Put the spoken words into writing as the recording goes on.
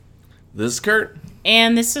This is Kurt.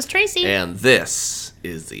 And this is Tracy. And this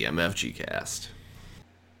is the MFG Cast.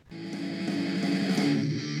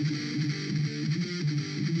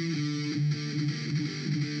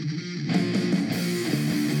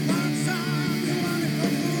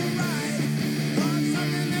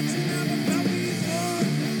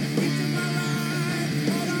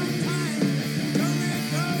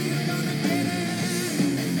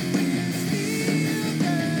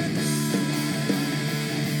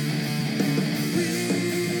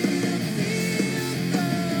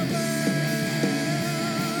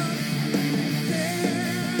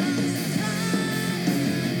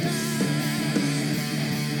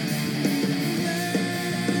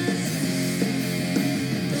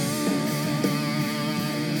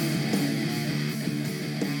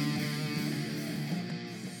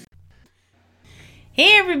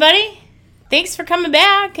 Hey everybody, thanks for coming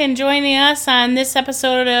back and joining us on this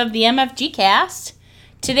episode of the MFG Cast.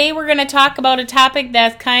 Today we're going to talk about a topic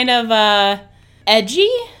that's kind of edgy.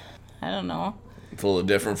 I don't know. It's a little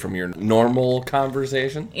different from your normal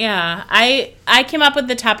conversation. Yeah, I came up with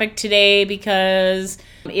the topic today because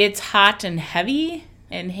it's hot and heavy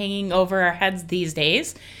and hanging over our heads these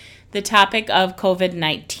days. The topic of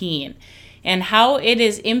COVID-19 and how it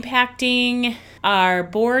is impacting our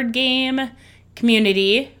board game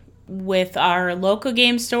community with our local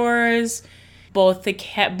game stores, both the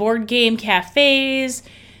board game cafes,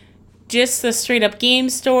 just the straight up game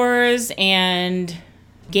stores, and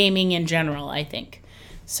gaming in general, I think.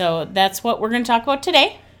 So that's what we're going to talk about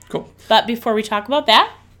today. Cool. But before we talk about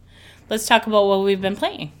that, let's talk about what we've been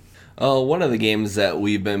playing. One of the games that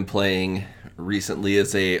we've been playing recently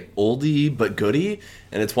is a oldie but goodie,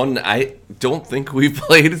 and it's one I don't think we've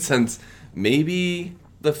played since maybe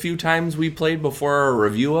the few times we played before our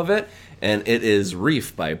review of it, and it is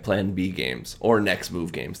Reef by Plan B Games or Next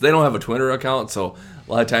Move Games. They don't have a Twitter account, so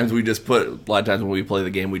a lot of times when we play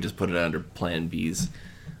the game, we just put it under Plan B's.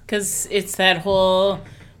 Because it's that whole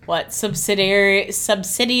subsidiary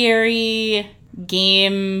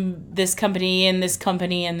game, this company and this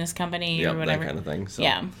company and this company, or whatever, that kind of thing. So,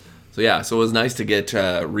 yeah. So it was nice to get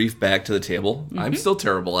Reef back to the table. Mm-hmm. I'm still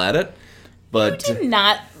terrible at it, but you did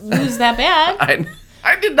not lose that bad.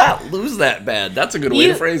 I did not lose that bad. That's a good way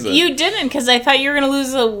to phrase it. You didn't, because I thought you were going to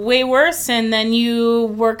lose way worse, and then you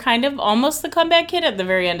were kind of almost the comeback kid at the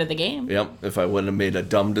very end of the game. Yep. If I wouldn't have made a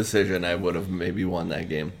dumb decision, I would have maybe won that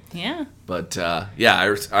game. Yeah. But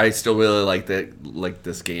I still really like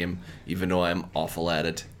this game, even though I'm awful at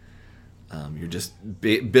it. You're just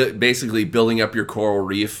basically building up your coral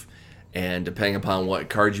reef, and depending upon what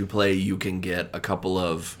cards you play, you can get a couple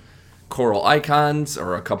of coral icons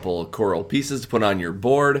or a couple of coral pieces to put on your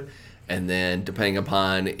board, and then depending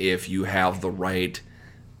upon if you have the right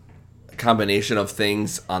combination of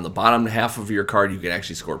things on the bottom half of your card, you can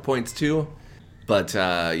actually score points too. But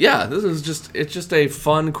this is just a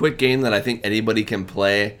fun, quick game that I think anybody can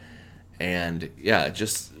play, and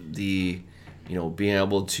just the being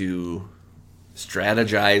able to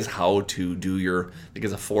strategize how to do your, I think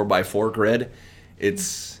it's a 4x4 grid.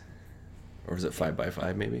 Or is it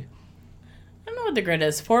 5x5 maybe? I don't know what the grid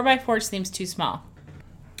is. 4x4 seems too small.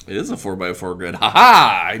 It is a 4x4 grid.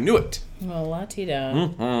 Ha-ha! I knew it. Well, la-ti-da.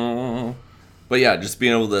 Mm-hmm. But yeah, just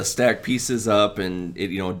being able to stack pieces up, and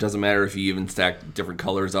it doesn't matter if you even stack different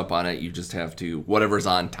colors up on it. You just have to, whatever's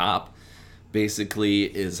on top, basically,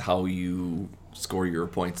 is how you score your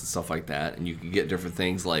points and stuff like that. And you can get different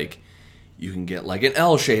things, like you can get like an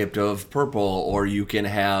L-shaped of purple, or you can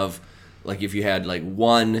have, like if you had like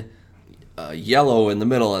one yellow in the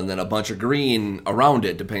middle and then a bunch of green around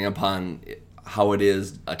it, depending upon how it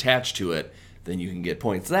is attached to it, then you can get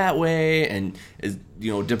points that way, and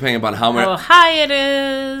depending upon how high it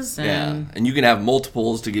is. And you can have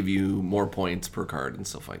multiples to give you more points per card and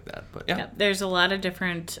stuff like that. But there's a lot of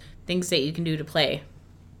different things that you can do to play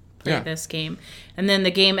this game. And then the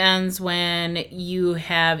game ends when you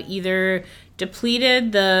have either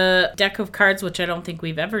depleted the deck of cards, which I don't think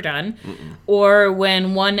we've ever done, or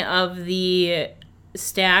when one of the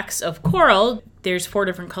stacks of coral, there's 4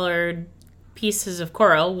 different colored pieces of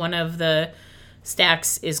coral, one of the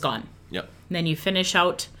stacks is gone. Yep. And then you finish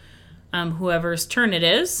out whoever's turn it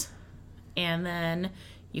is, and then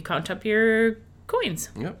you count up your coins.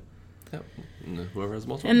 Yep. And whoever has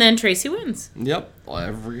most. And then Tracy wins. Yep.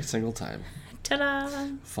 Every single time. Ta-da.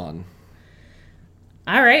 Fun.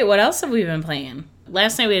 All right, what else have we been playing?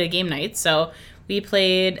 Last night we had a game night, so we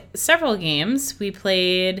played several games. We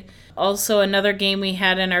played also another game we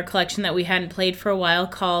had in our collection that we hadn't played for a while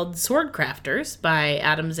called Sword Crafters by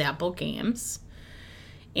Adam's Apple Games.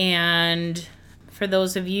 And for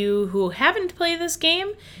those of you who haven't played this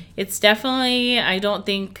game, it's definitely, I don't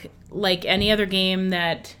think like any other game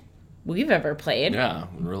that we've ever played. Yeah,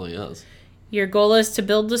 it really is. Your goal is to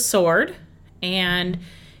build a sword, and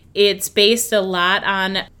it's based a lot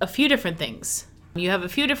on a few different things. You have a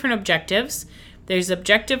few different objectives. There's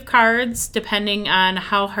objective cards depending on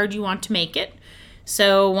how hard you want to make it.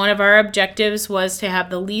 So one of our objectives was to have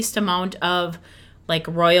the least amount of like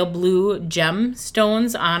royal blue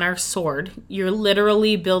gemstones on our sword. You're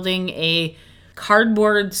literally building a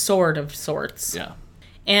cardboard sword of sorts. Yeah.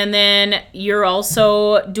 And then you're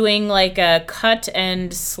also doing like a cut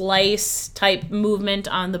and slice type movement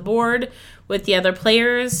on the board with the other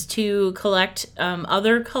players to collect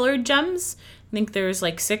other colored gems. I think there's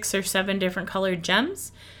like 6 or 7 different colored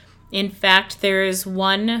gems. In fact, there's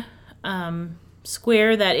one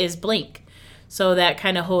square that is blank. So that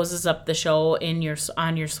kind of hoses up the show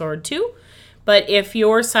on your sword too. But if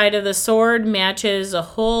your side of the sword matches a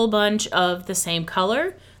whole bunch of the same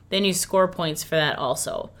color, then you score points for that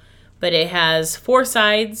also. But it has 4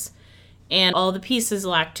 sides and all the pieces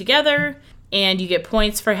locked together, and you get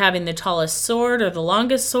points for having the tallest sword or the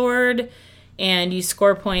longest sword, and you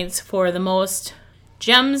score points for the most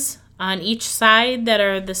gems on each side that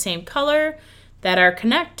are the same color, that are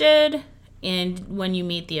connected, and when you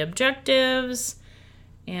meet the objectives.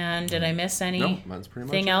 And did I miss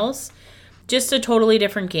anything else? Just a totally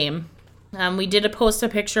different game. We did post a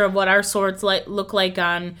picture of what our swords look like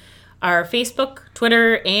on our Facebook,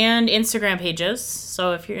 Twitter, and Instagram pages.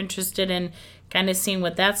 So if you're interested in kind of seeing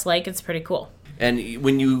what that's like, it's pretty cool. And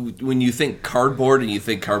when you think cardboard and you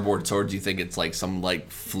think cardboard swords, you think it's like some like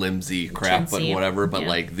flimsy crap, but whatever. But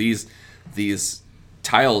like these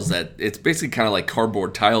tiles that it's basically kind of like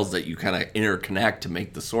cardboard tiles that you kind of interconnect to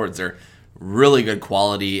make the swords. They're really good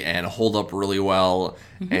quality and hold up really well,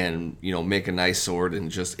 and make a nice sword, and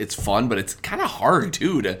just it's fun, but it's kind of hard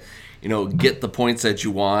too to get the points that you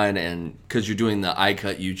want, and because you're doing the I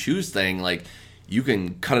cut you choose thing, like you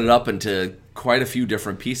can cut it up into quite a few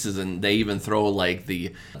different pieces, and they even throw like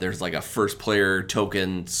there's like a first player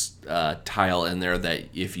token tile in there that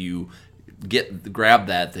if you grab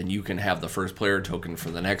that, then you can have the first player token for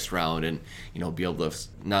the next round, and be able to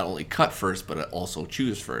not only cut first but also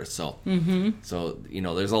choose first. So so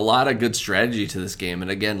there's a lot of good strategy to this game, and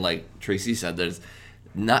again, like Tracy said, there's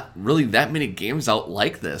not really that many games out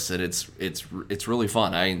like this, and it's really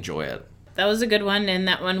fun. I enjoy it. That was a good one, and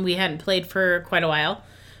that one we hadn't played for quite a while.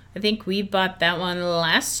 I think we bought that one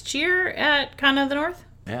last year at Con of the North.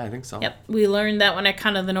 Yeah, I think so. Yep, we learned that one at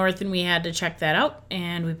Con of the North, and we had to check that out,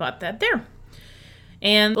 and we bought that there.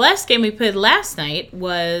 And the last game we played last night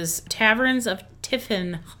was Taverns of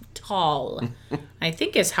Tiffenthal, I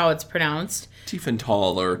think is how it's pronounced.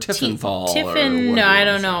 Tiefenthal or Tiffenthal. No, I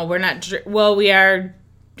don't know. We're not. Well, we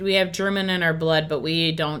have German in our blood, but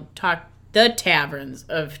we don't talk the Taverns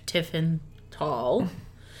of Tiffenthal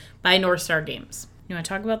by North Star Games. You want to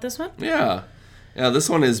talk about this one? Yeah. This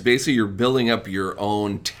one is basically you're building up your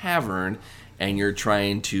own tavern, and you're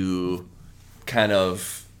trying to kind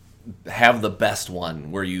of have the best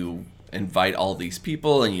one where you invite all these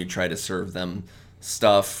people and you try to serve them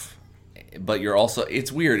stuff, but you're also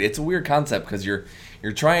it's a weird concept because you're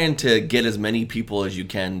trying to get as many people as you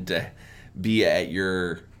can to be at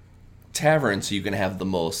your tavern so you can have the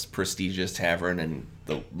most prestigious tavern and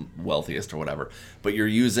the wealthiest or whatever, but you're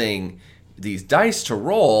using these dice to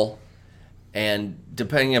roll, and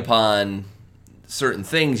depending upon certain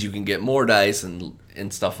things you can get more dice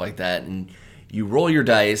and stuff like that, and you roll your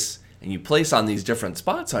dice and you place on these different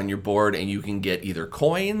spots on your board, and you can get either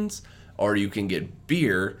coins or you can get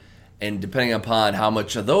beer, and depending upon how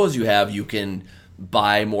much of those you have, you can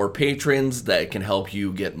buy more patrons that can help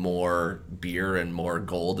you get more beer and more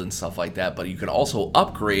gold and stuff like that. But you can also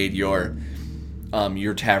upgrade your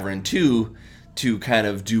tavern too, to kind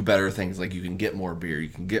of do better things, like you can get more beer, you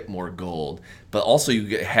can get more gold, but also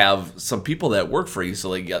you have some people that work for you. So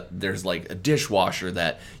like there's like a dishwasher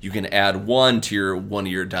that you can add one of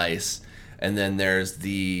your dice, and then there's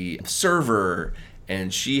the server,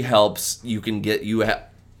 and she helps. You can get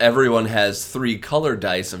everyone has 3 color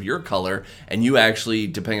dice of your color, and you actually,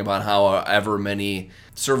 depending upon however many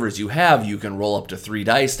servers you have, you can roll up to 3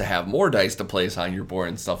 dice to have more dice to place on your board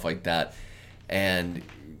and stuff like that. And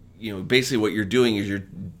basically what you're doing is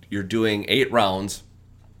you're doing 8 rounds,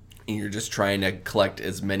 and you're just trying to collect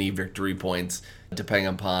as many victory points depending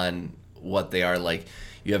upon what they are. Like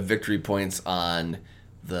you have victory points on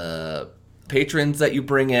the patrons that you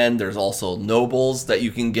bring in. There's also nobles that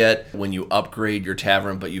you can get when you upgrade your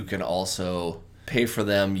tavern, but you can also pay for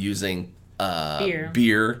them using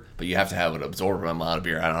beer, but you have to have an absorbent amount of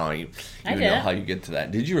beer. I don't know how you get to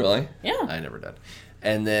that. Did you really? Yeah. I never did.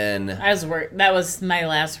 And then that was my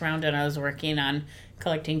last round, and I was working on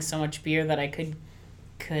collecting so much beer that I could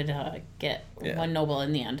get one noble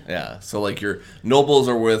in the end. Yeah, so like your nobles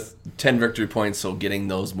are worth 10 victory points, so getting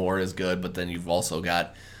those more is good, but then you've also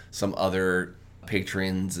got some other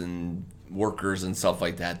patrons and workers and stuff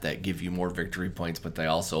like that give you more victory points, but they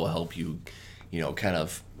also help you, kind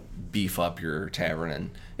of beef up your tavern.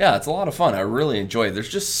 And yeah, it's a lot of fun. I really enjoy it. There's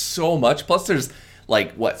just so much. Plus there's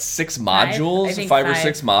like, six modules? Five or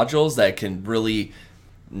six modules that can really,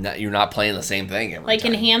 you're not playing the same thing every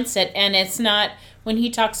time. Enhance it. And it's not, when he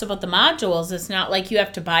talks about the modules, it's not like you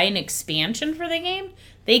have to buy an expansion for the game.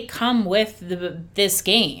 They come with this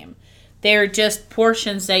game. They're just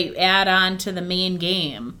portions that you add on to the main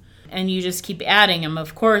game. And you just keep adding them.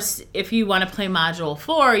 Of course, if you want to play Module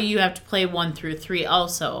 4, you have to play 1 through 3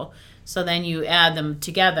 also. So then you add them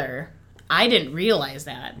together. I didn't realize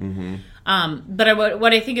that. Mm-hmm. But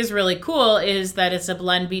what I think is really cool is that it's a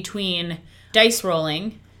blend between dice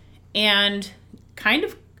rolling and kind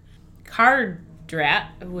of card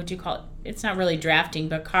draft. What would you call it? It's not really drafting,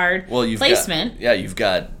 but card placement. You've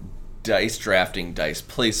got dice drafting, dice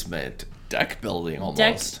placement, deck building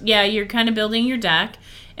almost. You're kind of building your deck.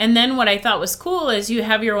 And then what I thought was cool is you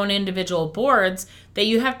have your own individual boards that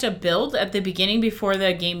you have to build at the beginning before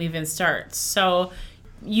the game even starts. So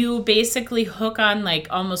you basically hook on like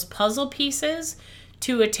almost puzzle pieces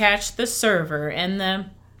to attach the server and the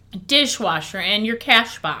dishwasher and your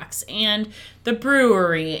cash box and the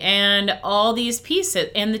brewery and all these pieces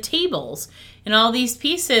and the tables and all these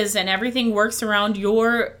pieces, and everything works around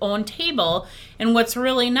your own table. And what's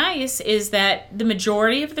really nice is that the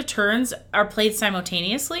majority of the turns are played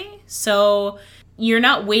simultaneously, so you're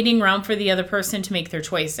not waiting around for the other person to make their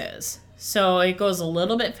choices. So it goes a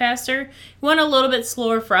little bit faster. It went a little bit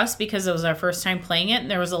slower for us because it was our first time playing it,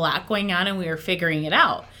 and there was a lot going on and we were figuring it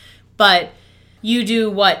out. But you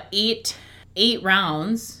do, 8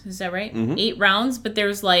 rounds, is that right? Mm-hmm. 8 rounds, but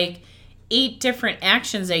there's like 8 different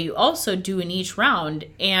actions that you also do in each round,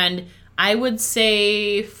 and I would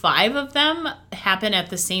say 5 of them happen at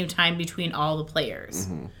the same time between all the players.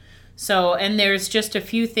 Mm-hmm. So, and there's just a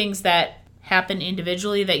few things that happen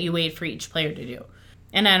individually that you wait for each player to do.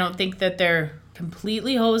 And I don't think that they're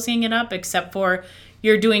completely hosing it up, except for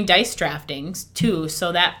you're doing dice draftings too,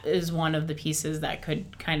 so that is one of the pieces that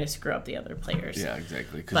could kind of screw up the other players. Yeah,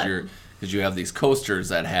 exactly, because you have these coasters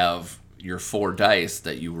that have your 4 dice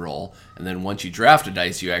that you roll, and then once you draft a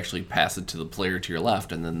dice, you actually pass it to the player to your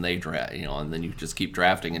left, and then they draft, and then you just keep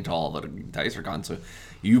drafting until all the dice are gone. So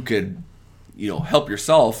you could, help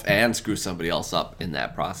yourself and screw somebody else up in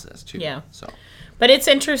that process too. Yeah. So, but it's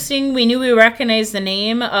interesting. We recognized the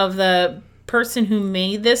name of the person who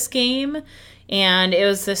made this game, and it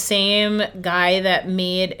was the same guy that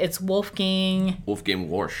made Wolfgang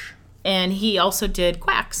Warsch, and he also did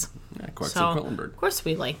Quacks. Yeah, Quacks of Quedlinburg. Of course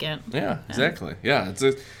we like it. Yeah, exactly. Yeah, it's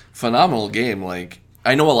a phenomenal game. Like,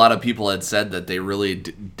 I know a lot of people had said that they really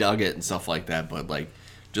dug it and stuff like that, but like,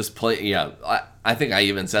 just play. Yeah, I think I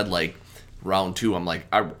even said like round 2. I'm like,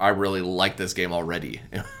 I really like this game already.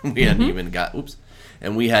 We hadn't even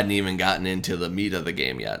gotten into the meat of the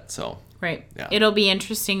game yet. So right. Yeah. It'll be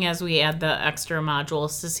interesting as we add the extra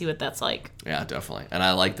modules to see what that's like. Yeah, definitely. And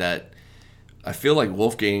I like that. I feel like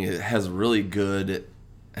Wolfgang has a really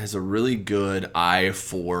good eye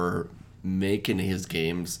for making his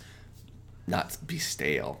games not be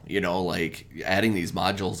stale, like adding these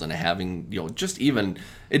modules and having, just even,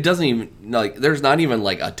 it doesn't even, like, there's not even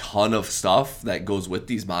like a ton of stuff that goes with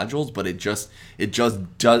these modules, but it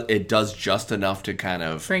does just enough to kind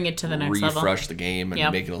of bring it to the next level, refresh the game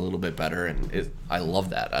and make it a little bit better. And I love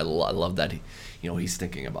that. I love that he's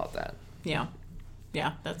thinking about that. Yeah,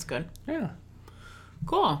 that's good. Yeah,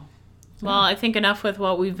 cool. Well, I think enough with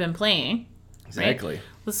what we've been playing. Exactly. Right?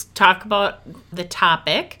 Let's talk about the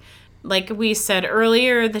topic. Like we said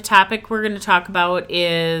earlier, the topic we're going to talk about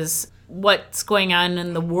is what's going on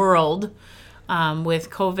in the world with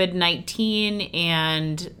COVID-19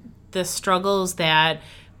 and the struggles that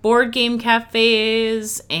board game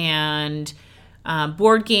cafes and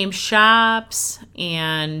board game shops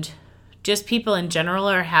and just people in general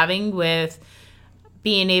are having with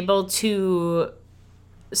being able to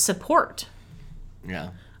support,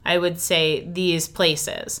 I would say, these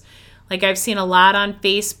places. Like, I've seen a lot on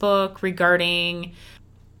Facebook regarding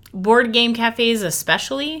board game cafes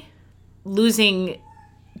especially losing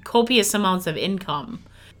copious amounts of income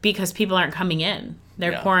because people aren't coming in.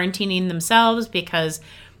 They're quarantining themselves because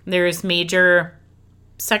there's major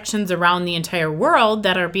sections around the entire world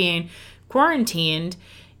that are being quarantined,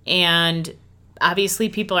 and obviously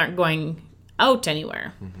people aren't going out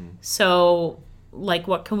anywhere. Mm-hmm. So, like,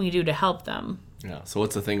 what can we do to help them? Yeah, so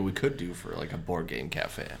what's the thing we could do for, like, a board game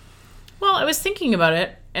cafe? Well, I was thinking about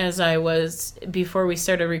it before we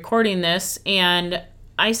started recording this, and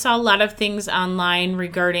I saw a lot of things online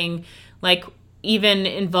regarding, like, even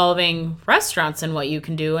involving restaurants and what you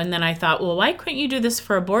can do. And then I thought, well, why couldn't you do this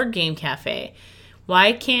for a board game cafe?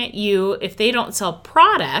 Why can't you, if they don't sell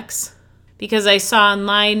products, because I saw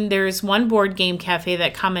online there's one board game cafe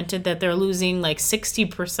that commented that they're losing like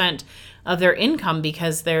 60% of their income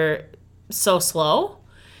because they're so slow.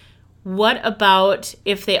 What about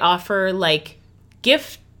if they offer like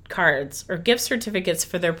gift cards or gift certificates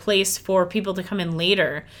for their place for people to come in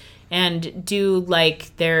later and do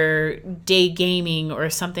like their day gaming or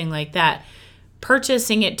something like that,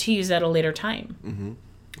 purchasing it to use at a later time.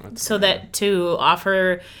 So that to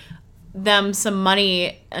offer them some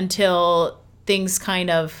money until things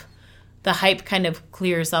the hype kind of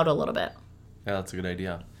clears out a little bit. Yeah, that's a good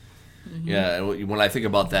idea. Yeah, and when I think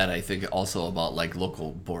about that, I think also about like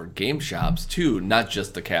local board game shops too, not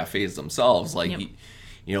just the cafes themselves. Like,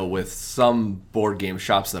 with some board game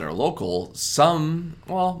shops that are local,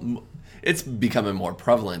 it's becoming more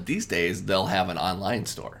prevalent these days. They'll have an online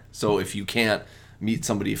store. So if you can't meet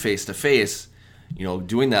somebody face to face,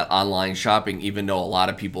 doing that online shopping, even though a lot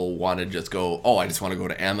of people want to just go, I just want to go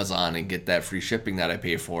to Amazon and get that free shipping that I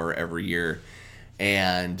pay for every year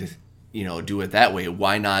and, do it that way.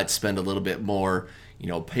 Why not spend a little bit more,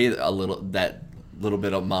 pay that little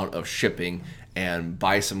bit amount of shipping and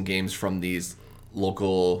buy some games from these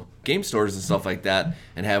local game stores and stuff like that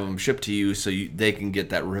and have them shipped to you so they can get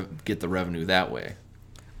the revenue that way.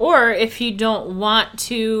 Or if you don't want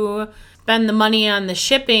to spend the money on the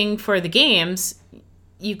shipping for the games,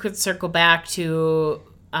 you could circle back to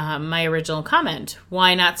my original comment.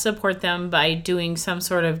 Why not support them by doing some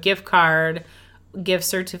sort of gift card, gift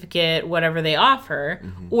certificate, whatever they offer,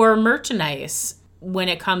 or merchandise when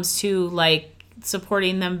it comes to like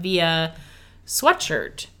supporting them via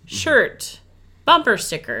sweatshirt, shirt, bumper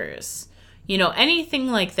stickers, anything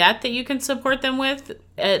like that you can support them with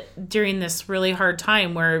during this really hard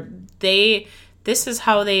time where this is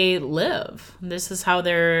how they live. This is how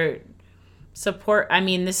their support. I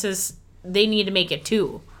mean, they need to make it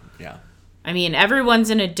too. Yeah. I mean, everyone's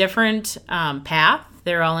in a different path.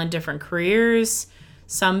 They're all in different careers.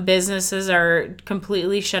 Some businesses are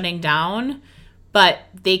completely shutting down, but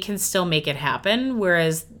they can still make it happen.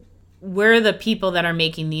 Whereas we're the people that are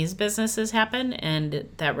making these businesses happen, and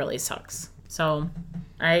that really sucks. So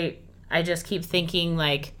I just keep thinking,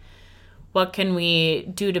 like, what can we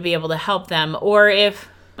do to be able to help them? Or if,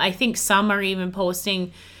 I think some are even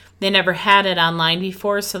posting, they never had it online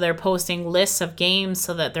before, so they're posting lists of games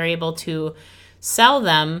so that they're able to sell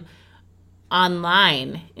them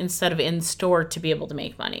online instead of in store to be able to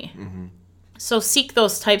make money. So seek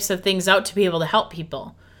those types of things out to be able to help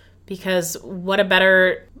people, because what a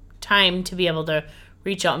better time to be able to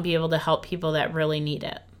reach out and be able to help people that really need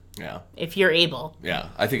it. Yeah. If you're able. Yeah.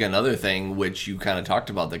 I think another thing which you kind of talked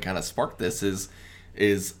about that kind of sparked this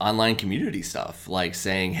is online community stuff, like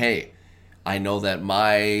saying, hey, I know that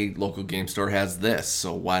my local game store has this,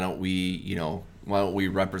 so why don't we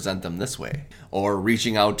represent them this way? Or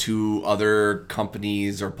reaching out to other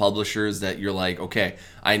companies or publishers that you're like, okay,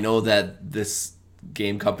 I know that this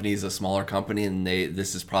game company is a smaller company and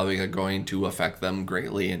this is probably going to affect them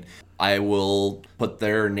greatly, and I will put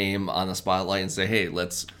their name on the spotlight and say, hey,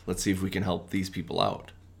 let's see if we can help these people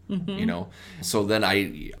out. So then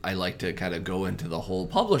I like to kind of go into the whole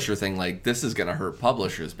publisher thing, like this is going to hurt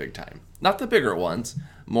publishers big time. Not the bigger ones,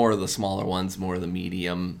 more of the smaller ones, more of the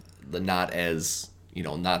medium, not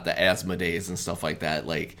the Asmodees and stuff like that.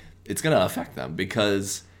 Like, it's going to affect them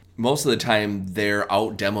because most of the time they're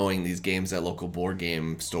out demoing these games at local board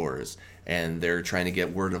game stores and they're trying to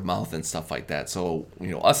get word of mouth and stuff like that. So,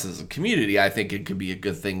 us as a community, I think it could be a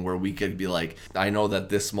good thing where we could be like, I know that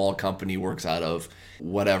this small company works out of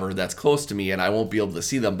whatever that's close to me and I won't be able to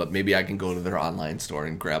see them, but maybe I can go to their online store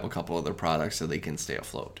and grab a couple of their products so they can stay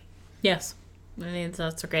afloat. Yes. I think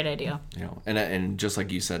that's a great idea. And just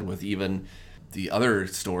like you said, with even the other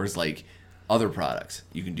stores, like other products,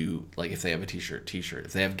 you can do, like if they have a t-shirt.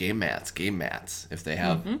 If they have game mats. If they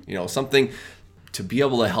have, something to be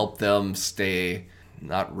able to help them stay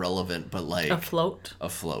not relevant, but like afloat.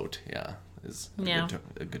 Yeah, is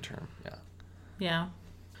a good term. Yeah. Yeah.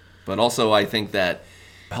 But also, I think that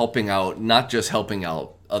helping out, not just helping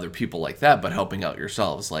out other people like that, but helping out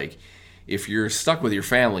yourselves. Like, if you're stuck with your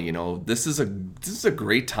family, this is a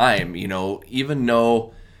great time. Even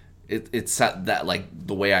though it's that, like,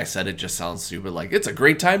 the way I said it just sounds stupid. Like, it's a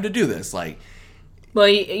great time to do this. Like, well,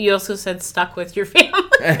 you also said stuck with your family.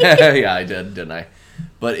 Yeah, I did, didn't I?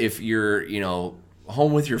 But if you're,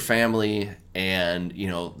 home with your family and,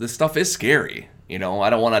 this stuff is scary. You know, I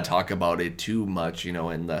don't want to talk about it too much, you know,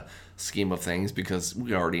 in the scheme of things, because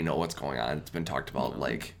we already know what's going on. It's been talked about,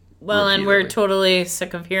 like, well, and we're repeatedly. totally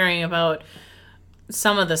sick of hearing about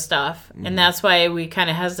some of the stuff. And that's why we kind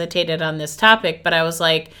of hesitated on this topic. But I was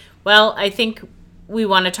like, well, I think we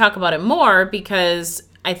want to talk about it more because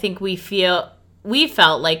I think we felt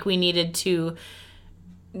like we needed to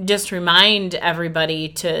just remind everybody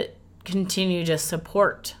to continue to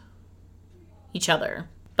support each other.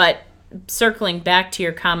 But circling back to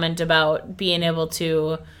your comment about being able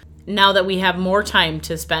to, now that we have more time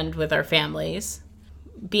to spend with our families,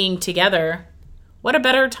 being together, what a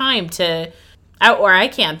better time to, or I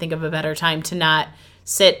can't think of a better time to not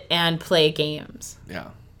sit and play games. Yeah.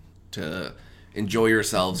 To enjoy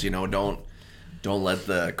yourselves, you know, don't let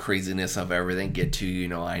the craziness of everything get to you. You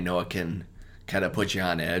know, I know it can kind of put you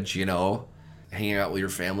on edge, you know, hanging out with your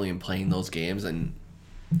family and playing those games and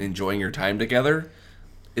enjoying your time together.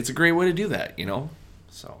 It's a great way to do that, you know?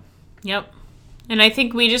 So. Yep. And I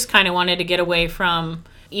think we just kind of wanted to get away from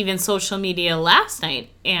even social media last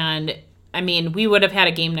night. And, I mean, we would have had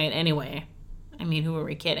a game night anyway. I mean, who are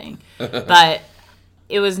we kidding? But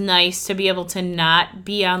it was nice to be able to not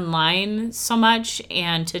be online so much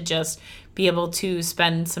and to just be able to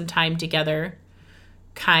spend some time together,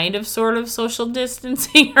 kind of sort of social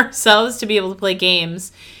distancing ourselves to be able to play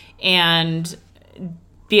games and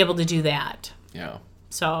be able to do that. Yeah.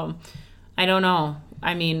 So, I don't know.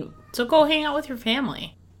 I mean, so go hang out with your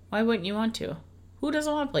family. Why wouldn't you want to? Who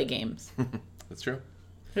doesn't want to play games? That's true.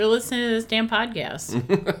 They're listening to this damn podcast.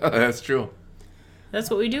 That's true. That's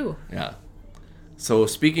what we do. Yeah. So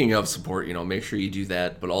speaking of support, you know, make sure you do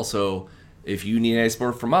that. But also, if you need any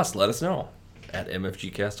support from us, let us know at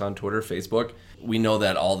MFGcast on Twitter, Facebook. We know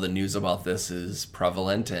that all the news about this is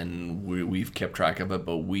prevalent and we've kept track of it,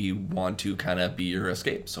 but we want to kind of be your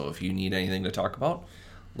escape. So if you need anything to talk about,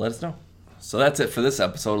 let us know. So that's it for this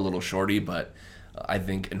episode. A little shorty, but I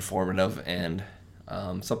think informative and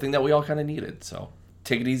something that we all kind of needed. So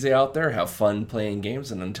take it easy out there. Have fun playing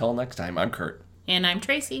games. And until next time, I'm Kurt. And I'm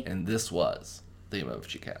Tracy. And this was the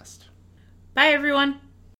MFGcast. Bye, everyone.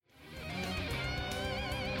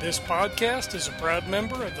 This podcast is a proud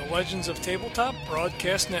member of the Legends of Tabletop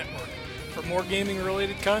Broadcast Network. For more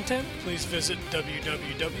gaming-related content, please visit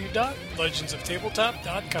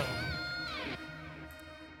www.legendsoftabletop.com.